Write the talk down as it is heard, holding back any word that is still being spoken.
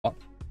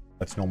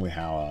That's normally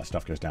how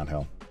stuff goes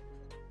downhill.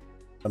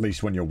 At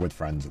least when you're with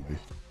friends, at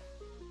least.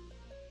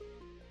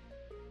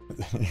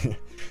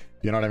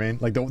 You know what I mean?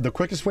 Like, the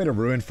quickest way to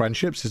ruin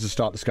friendships is to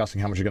start discussing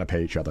how much you're going to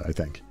pay each other, I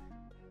think.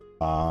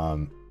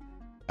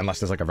 Unless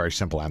there's, like, a very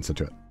simple answer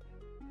to it.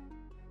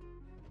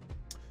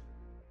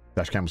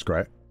 Dashcam was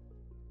great.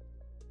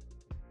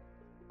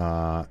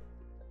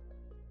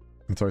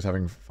 It's always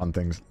having fun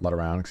things let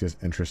around because he has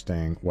an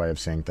interesting way of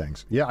seeing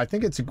things. Yeah, I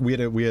think we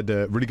had a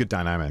really good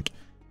dynamic.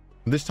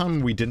 This time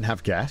we didn't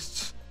have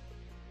guests.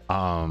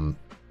 The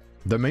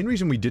main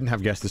reason we didn't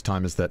have guests this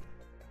time is that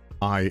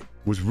I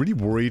was really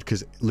worried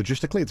because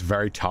logistically it's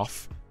very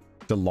tough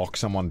to lock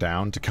someone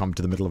down to come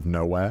to the middle of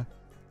nowhere.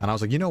 And I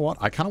was like, you know what?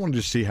 I kind of want to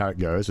just see how it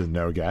goes with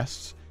no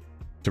guests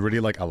to really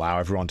like allow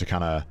everyone to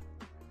kind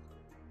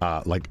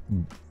of like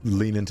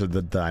lean into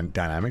the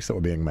dynamics that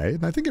were being made.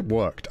 And I think it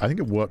worked. I think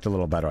it worked a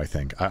little better, I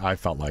think. I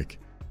felt like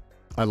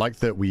I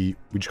liked that we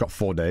just got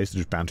 4 days to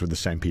just banter with the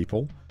same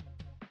people.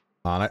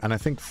 And I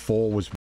think 4 was